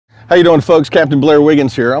How you doing, folks? Captain Blair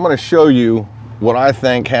Wiggins here. I'm going to show you what I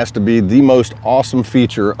think has to be the most awesome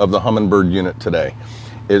feature of the Humminbird unit today.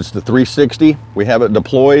 It's the 360. We have it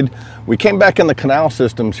deployed. We came back in the canal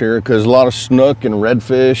systems here because a lot of snook and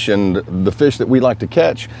redfish and the fish that we like to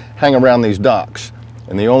catch hang around these docks.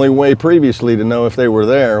 And the only way previously to know if they were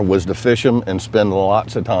there was to fish them and spend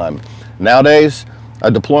lots of time. Nowadays, I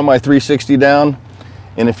deploy my 360 down,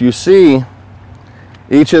 and if you see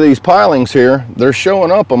each of these pilings here, they're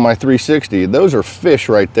showing up on my 360. Those are fish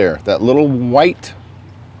right there. That little white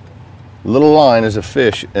little line is a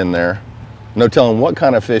fish in there. No telling what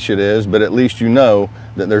kind of fish it is, but at least you know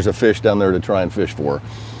that there's a fish down there to try and fish for.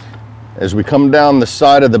 As we come down the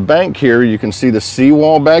side of the bank here, you can see the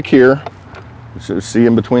seawall back here. So see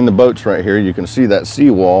in between the boats right here, you can see that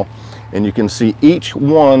seawall, and you can see each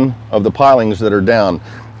one of the pilings that are down.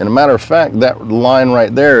 And a matter of fact, that line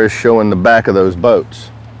right there is showing the back of those boats.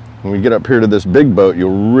 When we get up here to this big boat,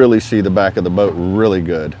 you'll really see the back of the boat really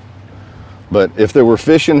good. But if there were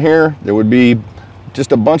fish in here, there would be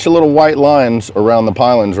just a bunch of little white lines around the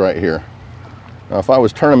pilings right here. Now, if I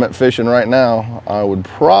was tournament fishing right now, I would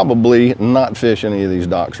probably not fish any of these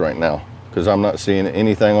docks right now because I'm not seeing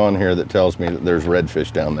anything on here that tells me that there's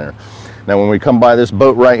redfish down there. Now, when we come by this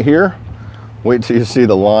boat right here, wait till you see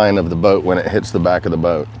the line of the boat when it hits the back of the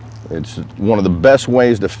boat. It's one of the best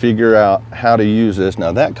ways to figure out how to use this.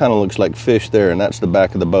 Now that kind of looks like fish there, and that's the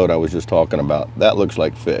back of the boat I was just talking about. That looks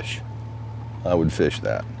like fish. I would fish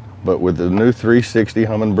that. But with the new 360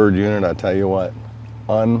 Humminbird unit, I tell you what,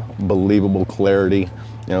 unbelievable clarity.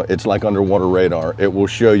 You know, it's like underwater radar. It will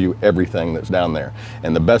show you everything that's down there.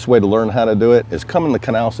 And the best way to learn how to do it is come in the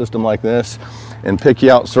canal system like this and pick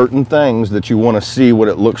you out certain things that you want to see what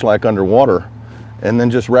it looks like underwater, and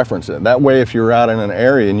then just reference it. That way, if you're out in an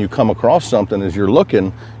area and you come across something as you're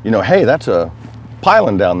looking, you know, hey, that's a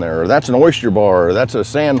piling down there, or that's an oyster bar, or that's a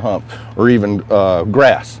sand hump, or even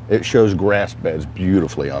grass. It shows grass beds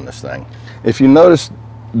beautifully on this thing. If you notice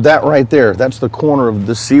that right there, that's the corner of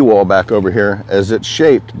the seawall back over here, as it's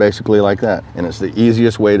shaped basically like that. And it's the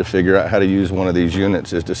easiest way to figure out how to use one of these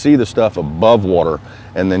units is to see the stuff above water,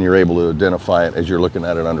 and then you're able to identify it as you're looking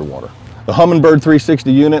at it underwater. The Humminbird 360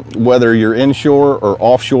 unit, whether you're inshore or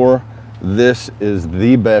offshore, this is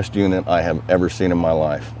the best unit I have ever seen in my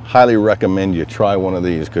life. Highly recommend you try one of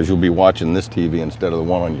these because you'll be watching this TV instead of the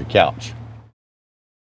one on your couch.